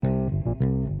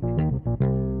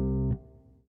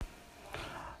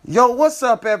Yo, what's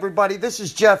up, everybody? This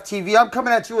is Jeff TV. I'm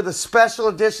coming at you with a special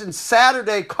edition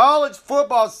Saturday college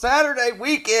football Saturday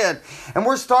weekend. And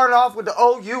we're starting off with the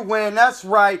OU win. That's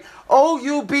right.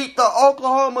 OU beat the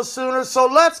Oklahoma Sooners. So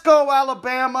let's go,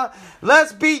 Alabama.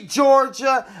 Let's beat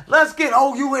Georgia. Let's get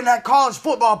OU in that college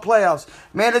football playoffs.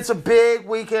 Man, it's a big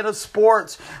weekend of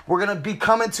sports. We're going to be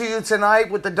coming to you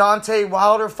tonight with the Deontay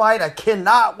Wilder fight. I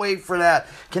cannot wait for that.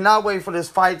 Cannot wait for this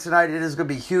fight tonight. It is going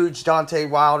to be huge. Deontay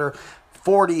Wilder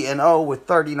 40-0 with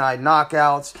 39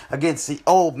 knockouts against the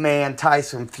old man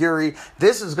Tyson Fury.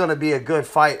 This is going to be a good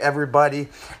fight, everybody.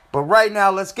 But right now,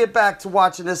 let's get back to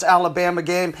watching this Alabama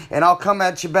game, and I'll come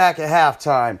at you back at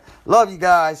halftime. Love you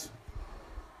guys.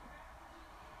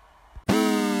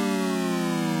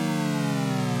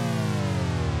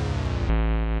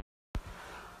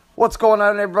 What's going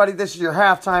on, everybody? This is your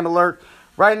halftime alert.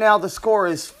 Right now, the score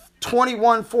is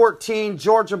 21-14.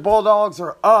 Georgia Bulldogs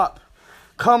are up.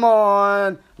 Come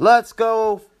on, let's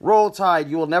go, Roll Tide.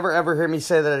 You will never, ever hear me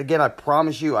say that again. I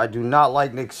promise you, I do not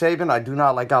like Nick Saban. I do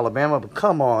not like Alabama, but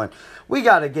come on. We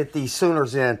got to get these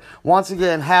Sooners in. Once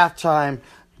again, halftime,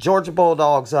 Georgia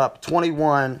Bulldogs up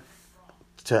 21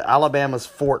 to Alabama's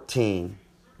 14.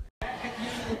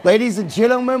 Ladies and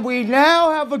gentlemen, we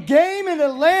now have a game in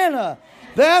Atlanta.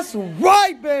 That's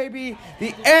right, baby.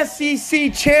 The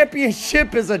SEC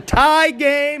Championship is a tie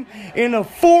game in the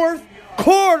fourth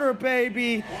quarter,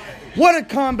 baby. What a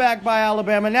comeback by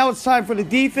Alabama. Now it's time for the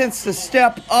defense to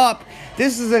step up.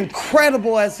 This is an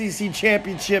incredible SEC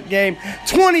championship game.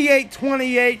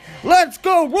 28-28. Let's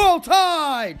go, Roll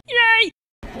Tide! Yay!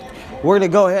 We're going to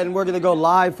go ahead and we're going to go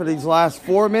live for these last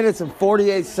 4 minutes and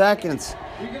 48 seconds.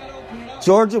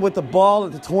 Georgia with the ball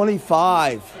at the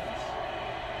 25.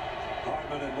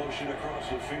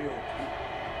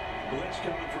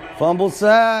 Fumble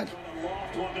sack.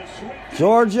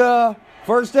 Georgia,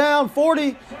 first down,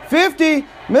 40, 50,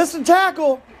 missed a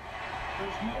tackle.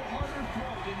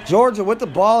 Georgia with the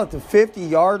ball at the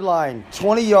 50-yard line,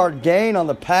 20-yard gain on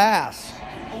the pass.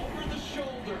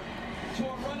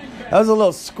 That was a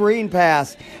little screen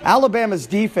pass. Alabama's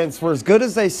defense, for as good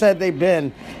as they said they've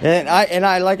been, and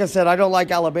I like I said, I don't like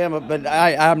Alabama, but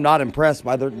I'm not impressed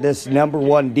by this number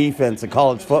one defense in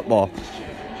college football.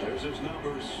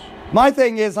 My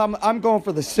thing is, I'm going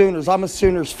for the Sooners. I'm a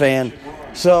Sooners fan.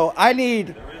 So I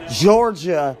need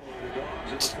Georgia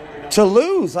to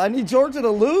lose. I need Georgia to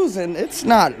lose, and it's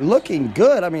not looking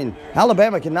good. I mean,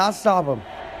 Alabama cannot stop them.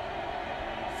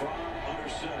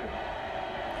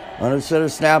 Under center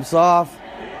snaps off.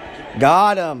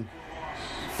 Got him.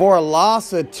 For a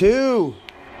loss of 2.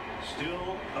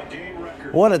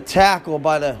 What a tackle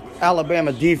by the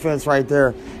Alabama defense right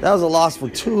there. That was a loss for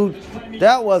 2.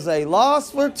 That was a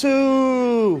loss for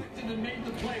 2.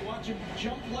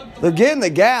 They're getting the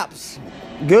gaps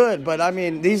good, but I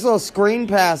mean, these little screen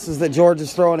passes that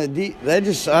Georgia's throwing at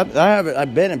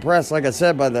I've been impressed, like I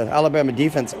said, by the Alabama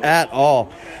defense at all.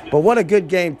 But what a good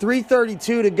game.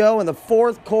 3:32 to go in the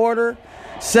fourth quarter.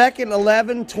 Second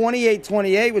 11,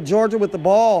 28-28 with Georgia with the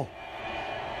ball.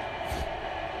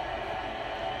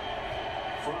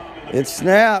 It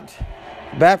snapped.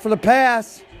 Back for the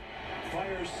pass.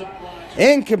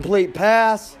 Incomplete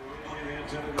pass.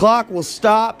 Clock will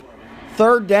stop.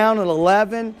 Third down and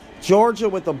 11. Georgia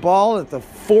with the ball at the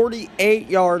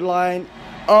 48-yard line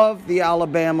of the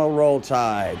Alabama Roll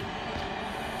Tide.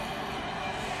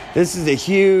 This is a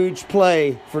huge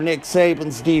play for Nick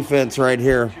Saban's defense right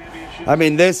here. I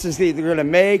mean, this is either going to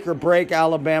make or break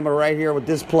Alabama right here with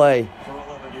this play.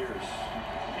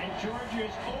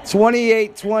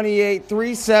 28-28,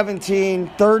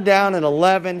 3:17, third down and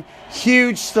 11.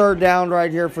 Huge third down right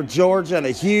here for Georgia and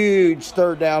a huge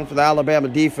third down for the Alabama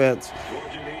defense.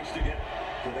 Georgia needs to get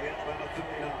to the Alabama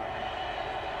 39.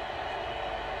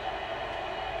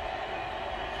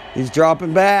 He's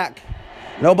dropping back.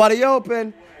 Nobody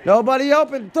open. Nobody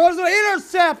open. Throws it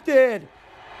intercepted.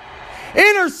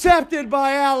 Intercepted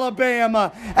by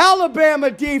Alabama. Alabama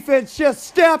defense just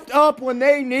stepped up when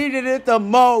they needed it the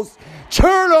most.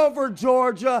 Turnover,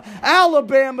 Georgia.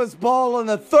 Alabama's ball on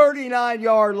the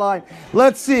 39-yard line.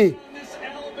 Let's see. This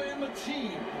Alabama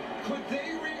team, could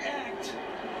they react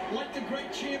like the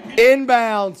great champion?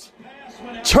 Inbounds.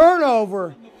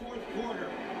 Turnover.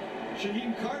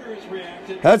 Shaheem Carter has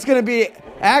reacted. That's going to be,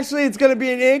 actually, it's going to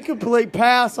be an incomplete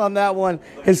pass on that one.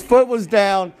 His foot was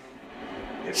down.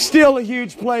 Still a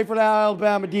huge play for the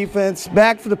Alabama defense.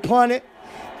 Back for the punt it.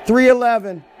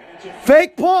 3:11.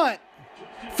 Fake punt.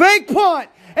 Fake punt.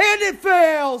 And it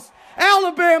fails.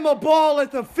 Alabama ball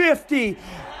at the 50.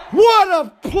 What a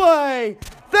play.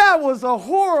 That was a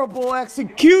horrible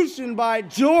execution by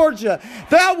Georgia.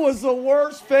 That was the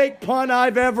worst fake punt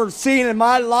I've ever seen in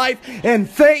my life, and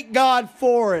thank God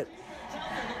for it.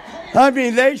 I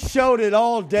mean, they showed it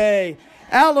all day.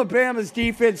 Alabama's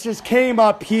defense just came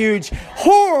up huge.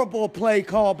 Horrible play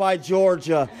call by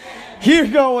Georgia. You're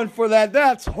going for that.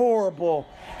 That's horrible.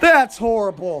 That's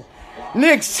horrible.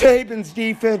 Nick Saban's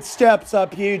defense steps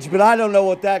up huge, but I don't know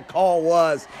what that call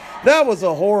was. That was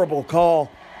a horrible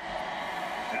call.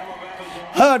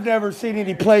 I've never seen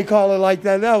any play calling like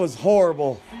that. That was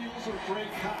horrible.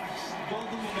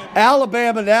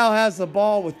 Alabama now has the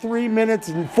ball with 3 minutes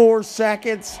and 4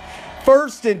 seconds.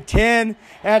 1st and 10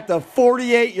 at the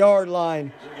 48-yard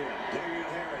line.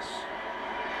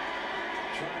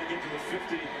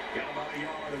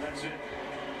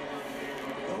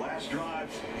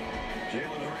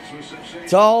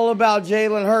 It's all about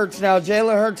Jalen Hurts now.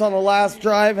 Jalen Hurts on the last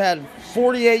drive had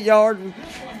 48 yards,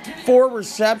 4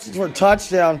 receptions for a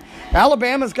touchdown.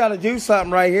 Alabama's got to do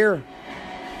something right here.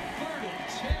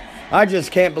 I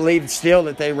just can't believe still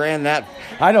that they ran that.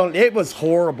 It was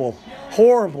horrible.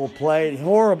 Horrible play.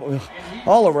 Horrible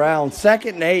all around.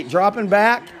 2nd and 8. Dropping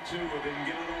back.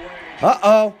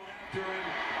 Uh-oh.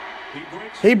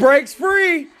 He breaks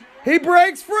free. He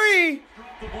breaks free.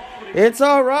 It's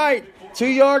all right.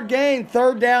 2-yard gain.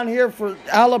 3rd down here for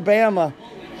Alabama.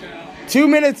 2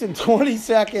 minutes and 20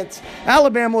 seconds.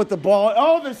 Alabama with the ball.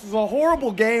 Oh, this is a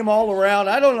horrible game all around.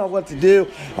 I don't know what to do.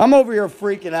 I'm over here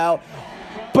freaking out.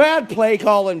 Bad play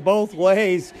calling both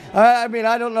ways. I mean,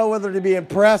 I don't know whether to be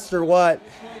impressed or what.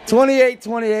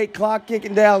 28-28, clock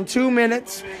kicking down. 2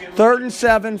 minutes. 3rd and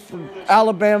 7 for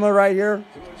Alabama right here.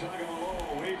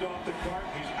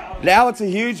 Now it's a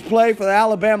huge play for the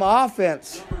Alabama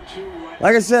offense.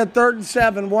 Like I said, 3rd and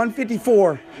 7,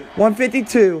 154,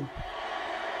 152.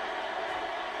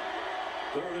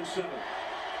 3rd and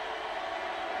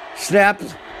 7.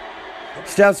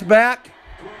 Steps back.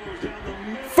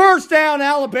 1st down,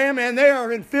 Alabama, and they are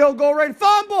in field goal range.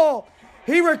 Fumble!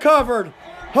 He recovered.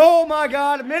 Oh, my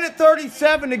God.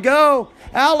 1:37 to go.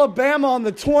 Alabama on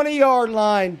the 20-yard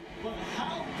line.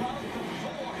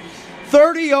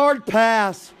 30-yard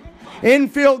pass. In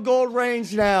field goal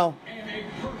range now.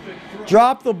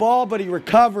 Dropped the ball, but he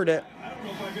recovered it. I don't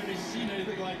know if I've ever seen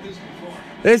anything like this before.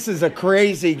 This is a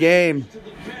crazy game. To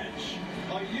the bench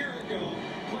a year ago,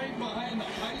 playing behind the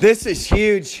high This is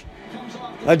huge.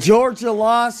 A Georgia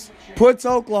loss puts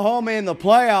Oklahoma in the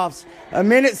playoffs.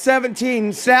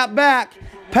 1:17, snap back,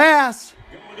 pass.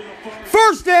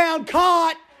 1st down,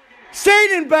 caught.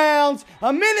 Stayed in bounds.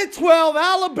 1:12,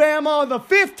 Alabama on the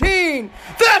 15.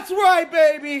 That's right,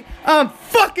 baby. I'm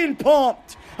fucking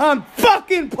pumped. I'm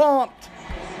fucking pumped.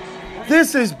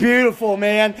 This is beautiful,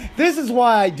 man. This is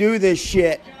why I do this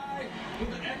shit. guy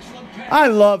with an excellent pass. I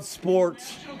love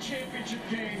sports. National championship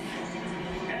game.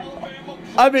 Alabama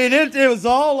I mean, it was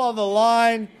all on the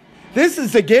line. This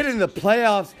is to get in the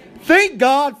playoffs. Thank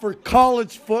God for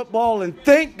college football, and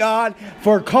thank God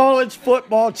for college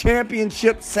football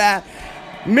championship sack.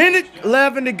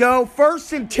 1:11 to go.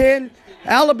 1st and 10.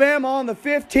 Alabama on the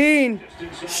 15.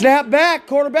 Snap back.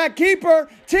 Quarterback keeper.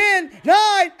 10,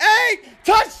 9, 8.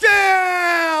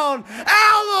 Touchdown!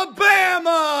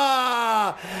 Alabama!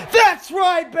 That's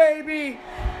right, baby.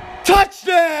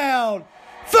 Touchdown!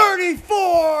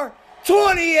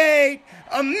 34-28.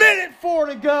 1:04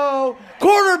 to go.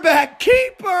 Quarterback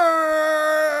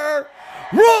keeper.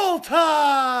 Roll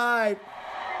Tide.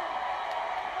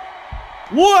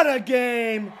 What a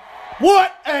game.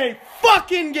 What a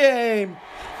fucking game.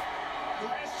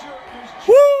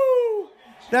 Woo!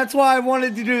 That's why I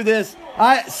wanted to do this.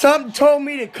 Something told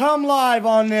me to come live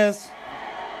on this.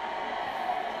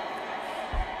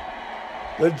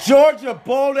 The Georgia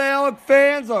Bulldog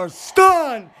fans are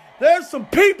stunned. There's some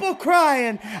people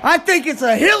crying. I think it's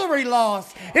a Hillary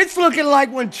loss. It's looking like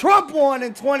when Trump won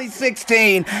in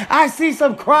 2016. I see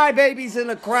some crybabies in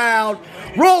the crowd.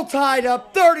 Roll Tide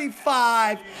up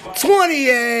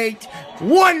 35-28.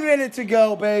 1 minute to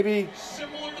go, baby.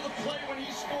 similar to the play when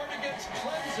he scored against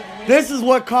Clemson. This is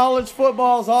what college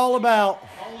football is all about.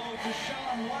 Although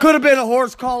Deshaun Watson Could have been a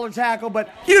horse collar tackle, but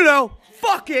you know,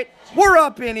 fuck it. We're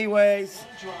up anyways.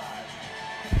 drive.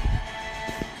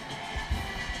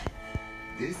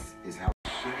 This is how.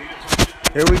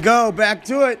 Here we go, back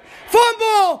to it.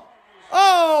 Fumble!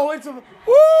 Oh, it's a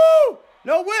woo!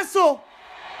 No whistle.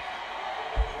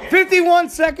 51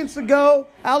 seconds to go.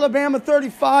 Alabama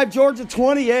 35, Georgia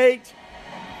 28.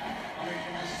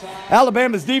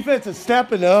 Alabama's defense is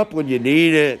stepping up when you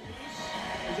need it.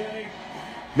 Is that a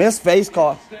Missed face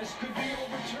call. This could be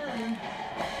overturned.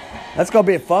 That's going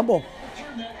to be a fumble.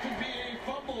 Overturned. That could be a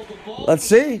fumble. The ball Let's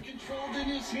see. controlled in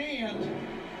his hand.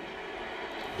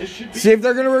 This should be See if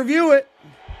they're going to review it.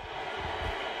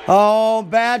 Oh,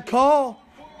 bad call.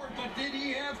 forward, but did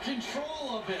he have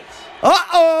control of it?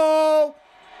 Uh-oh.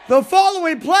 The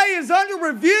following play is under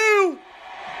review.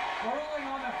 Rolling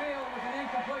on the field with an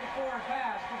incomplete forward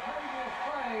pass. The previous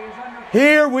play is under.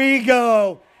 Here we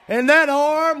go. And that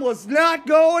arm was not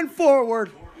going forward.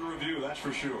 Important review, that's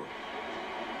for sure.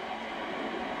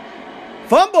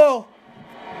 Fumble.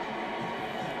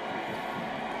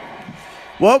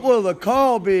 What will the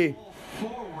call be?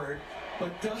 Forward,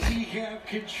 but does he have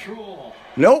control?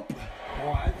 Nope.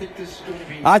 Oh, I think this is going to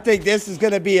be. I think this is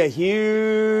going to be a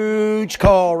huge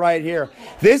call right here.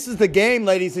 This is the game,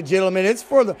 ladies and gentlemen. It's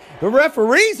for the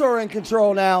referees are in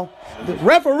control now. The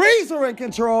referees are in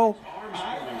control.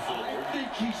 I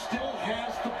think he still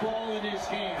has the ball in his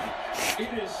hand.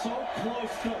 It is so close,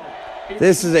 though.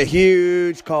 This is a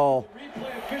huge call.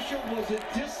 Replay official, was it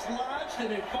dislodged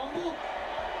and a fumble?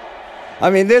 I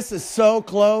mean, this is so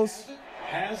close.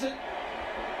 Has it?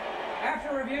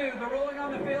 After review, the ruling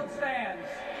on the field stands.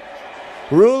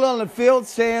 Rule on the field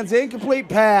stands. Incomplete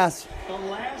pass. The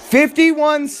last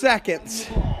 51 seconds.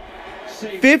 ball.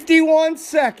 Save 51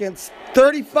 seconds.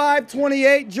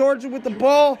 35-28. Georgia with the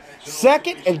ball.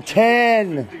 2nd and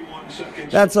 10. 51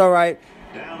 seconds. That's all right.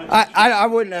 Down I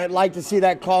wouldn't like to see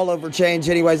that call over change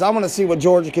anyways. I want to see what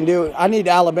Georgia can do. I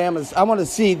want to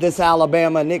see this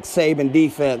Alabama Nick Saban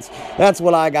defense. That's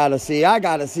what I got to see. I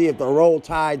got to see if the Roll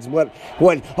Tide's what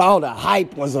all the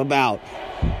hype was about.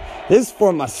 This is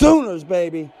for my Sooners,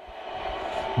 baby.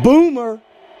 Boomer.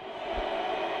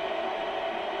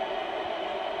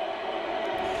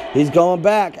 He's going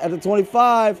back at the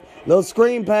 25. Little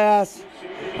screen pass.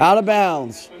 Out of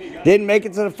bounds. Didn't make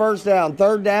it to the first down.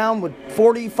 3rd down with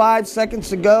 45 seconds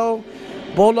to go.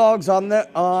 Bulldogs on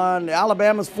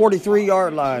Alabama's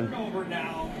 43-yard line. turnover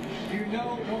now. You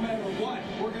know, no matter what,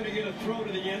 we're going to get a throw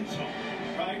to the end zone,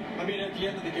 right? I mean, at the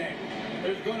end of the game,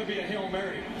 there's going to be a Hail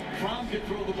Mary. Fromm could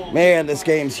throw the ball. Man, this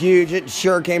game's huge. It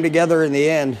sure came together in the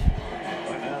end.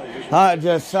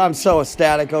 I'm so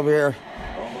ecstatic over here.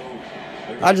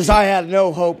 I had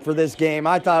no hope for this game.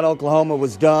 I thought Oklahoma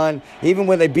was done, even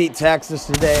when they beat Texas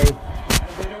today.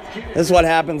 This is what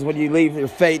happens when you leave your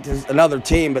fate to another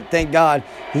team. But thank God,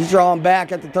 he's drawing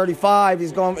back at the 35.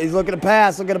 He's looking to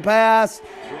pass.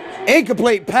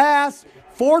 Incomplete pass.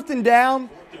 4th and down.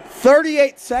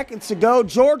 38 seconds to go.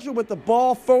 Georgia with the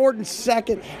ball. 4th and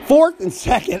 2nd. 4th and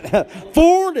 2nd.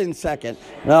 4th and 2nd.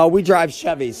 No, we drive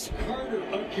Chevys. Carter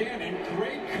again in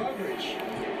great coverage,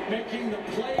 making the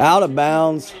play. Out of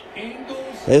bounds. Angles.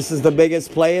 This is the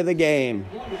biggest play of the game.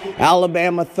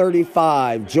 Alabama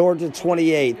 35, Georgia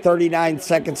 28, 39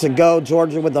 seconds to go.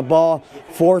 Georgia with the ball,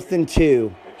 4th and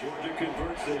 2.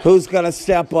 Who's going to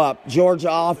step up?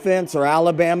 Georgia offense or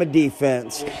Alabama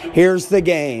defense? Here's the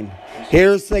game.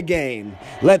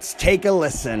 Let's take a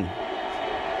listen.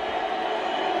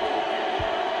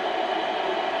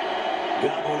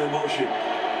 Got one in motion.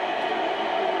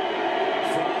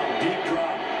 From deep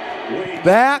drop. Wade.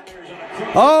 Back.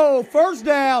 Oh, 1st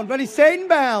down, but he stayed in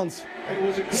bounds.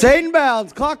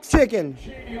 Clock's ticking.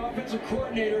 The offensive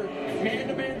coordinator,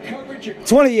 man-to-man coverage.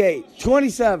 28,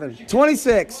 27,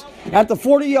 26 at the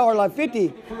 40-yard line,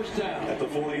 50. First down. At the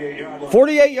 48-yard line.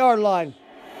 48-yard line.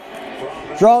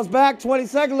 Draws back,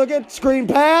 22nd. Look at screen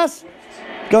pass.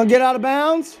 Gonna get out of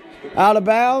bounds.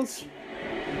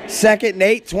 2nd and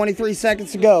 8, 23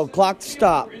 seconds to go. Clock to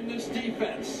stop. In this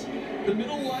defense, the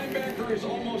middle linebacker is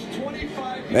almost 25.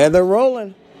 And they're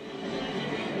rolling.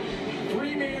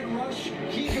 3-man rush.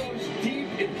 He goes deep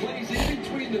and plays in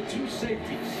between the two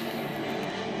safeties.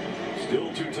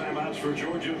 Still 2 timeouts for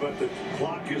Georgia, but the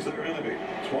clock is their enemy.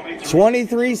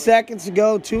 23 seconds to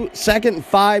go. 2nd and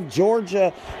 5.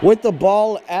 Georgia with the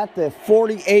ball at the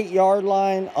 48-yard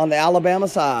line on the Alabama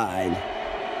side.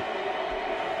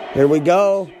 Here we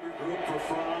go. Group for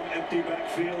Fromm, empty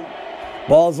backfield.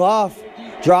 Ball's off.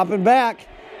 Dropping back.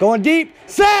 Going deep.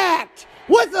 Sacked!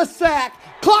 With a sack.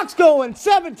 Clock's going.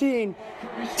 17.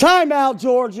 Timeout,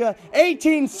 Georgia.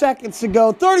 18 seconds to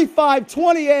go.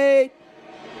 35-28.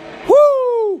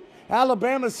 Woo!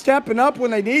 Alabama's stepping up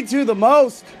when they need to the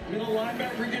most. Middle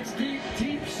linebacker gets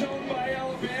deep zone by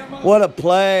Alabama. What a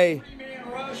play.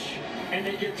 3-man rush, and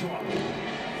they get to him.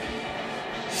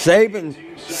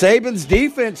 Saban's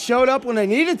defense showed up when they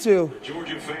needed to.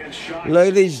 Georgia fans shocked. Look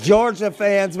at these Georgia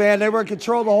fans, man. They were in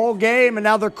control the whole game, and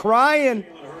now they're crying.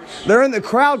 They're in the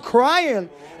crowd crying.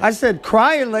 I said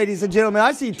crying, ladies and gentlemen.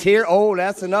 I see tears. Oh,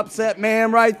 that's an upset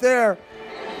man right there.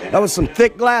 That was some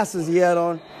thick glasses he had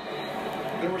on.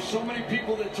 There were so many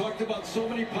people that talked about so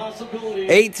many possibilities.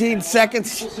 18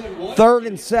 seconds, 3rd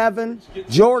and 7.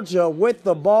 Georgia with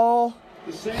the ball.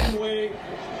 The same way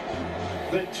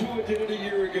that Tua did it a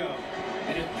year ago.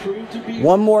 And it proved to be...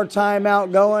 One more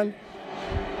timeout going.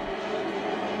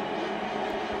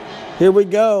 Here we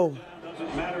go.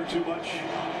 Doesn't matter too much.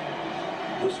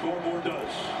 The scoreboard does.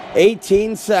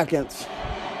 18 seconds.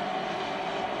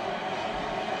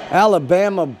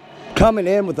 Alabama coming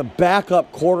in with a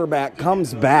backup quarterback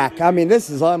comes back. I mean, this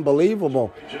is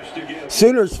unbelievable.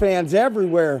 Sooners fans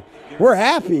everywhere. We're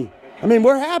happy.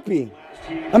 We're happy.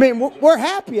 We're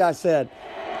happy, I said.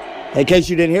 In case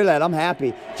you didn't hear that, I'm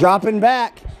happy. Dropping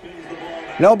back.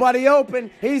 Nobody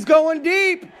open. He's going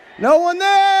deep. No one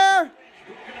there.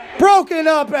 Broken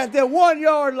up at the 1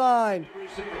 yard line.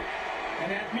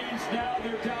 And that means now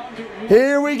they're down to...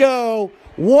 Here we go.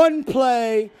 One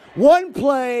play,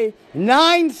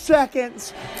 9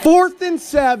 seconds, 4th and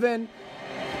 7.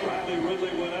 Riley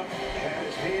Ridley went up, had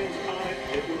his hands on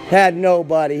it. Had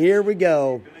nobody. Here we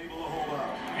go.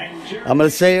 I'm going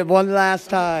to say it one last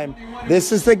time.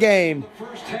 This is the game.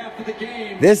 First half of the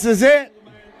game. This is it.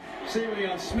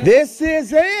 This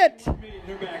is it.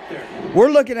 They're back there. We're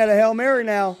looking at a Hail Mary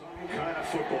now. Kind of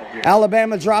football game.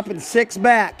 Alabama dropping 6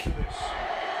 back. Might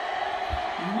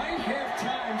have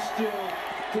time still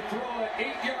to throw an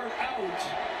 8-yard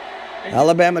out.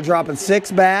 Alabama dropping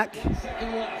 6 back.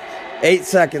 Second left. 8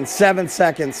 seconds, 7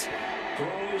 seconds.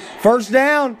 Throws. First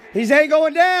down. He ain't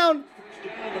going down. Down,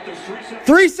 but there's 3 seconds.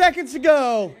 3 seconds to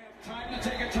go. Time to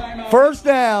take a timeout. First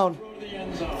down. Throw to the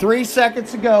end zone. 3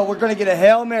 seconds to go. We're going to get a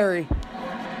Hail Mary.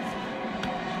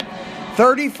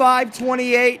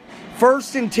 35-28.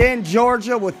 1st and 10,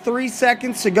 Georgia, with 3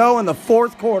 seconds to go in the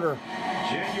 4th quarter.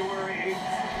 January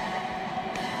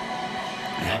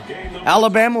 8th. Game number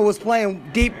Alabama was playing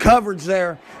deep coverage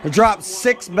there. They dropped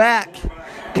 6 back.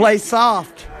 Play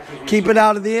soft. Keep it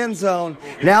out of the end zone.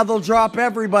 Now they'll drop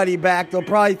everybody back. They'll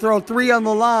probably throw 3 on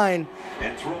the line.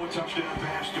 and throw a touchdown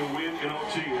pass to win in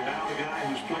OT. And now the guy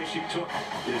whose place he took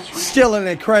is Still an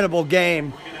incredible game.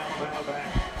 bringing Alabama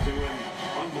back to an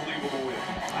unbelievable win.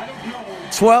 I don't know.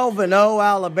 12-0,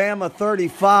 Alabama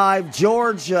 35,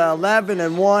 Georgia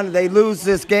 11-1. They lose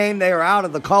this game. They are out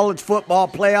of the college football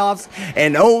playoffs,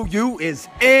 and OU is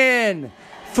in.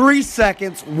 3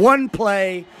 seconds, one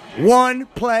play. Well,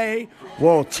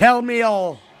 tell me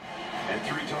all. And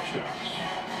 3 touchdowns.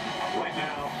 Right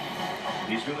now,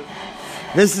 he's going to...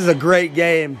 This is a great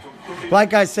game.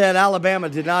 Like I said, Alabama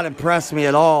did not impress me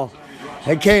at all.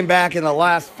 They came back in the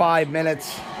last 5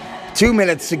 minutes. 2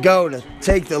 minutes to go to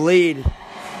take the lead.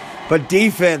 But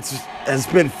defense has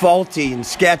been faulty and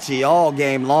sketchy all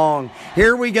game long.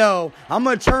 Here we go. I'm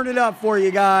going to turn it up for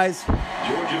you guys.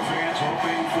 Georgia fans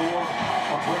hoping for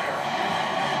a prayer.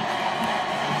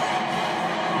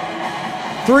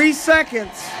 3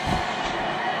 seconds.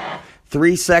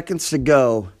 3 seconds to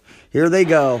go. Here they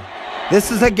go. This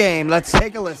is a game. Let's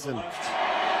take a listen.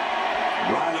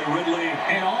 Riley Ridley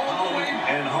And all the way,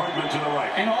 and Hardman to the right.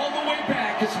 and all the way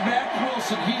back is Mac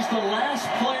Wilson. He's the last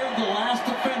player, the last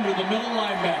defender, the middle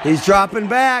linebacker. He's dropping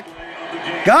back.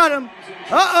 Got him.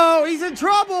 Uh-oh, he's in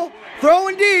trouble.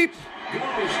 Throwing deep. Goes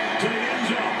to the end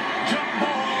zone. Jump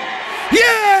ball.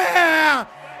 Yeah!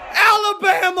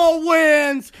 Alabama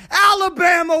wins.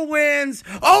 Alabama wins.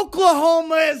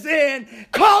 Oklahoma is in.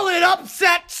 Call it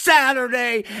upset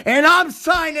Saturday. And I'm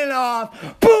signing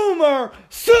off. Boomer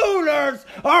Sooners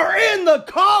are in the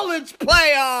college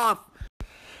playoff.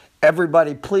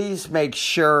 Everybody, please make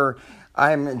sure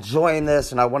I'm enjoying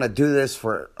this, and I want to do this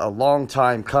for a long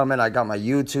time coming. I got my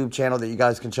YouTube channel that you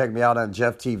guys can check me out on,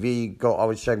 Jeff TV. Go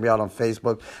always check me out on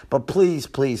Facebook. But please,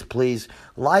 please, please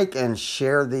like and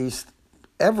share these.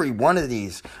 Every one of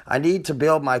these. I need to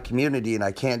build my community, and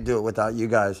I can't do it without you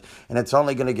guys. And it's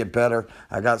only going to get better.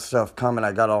 I got stuff coming.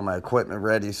 I got all my equipment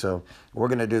ready, so we're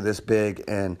going to do this big.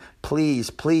 And please,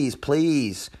 please,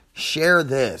 please share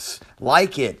this.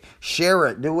 Like it. Share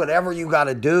it. Do whatever you got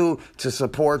to do to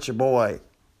support your boy.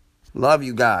 Love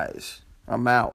you guys. I'm out.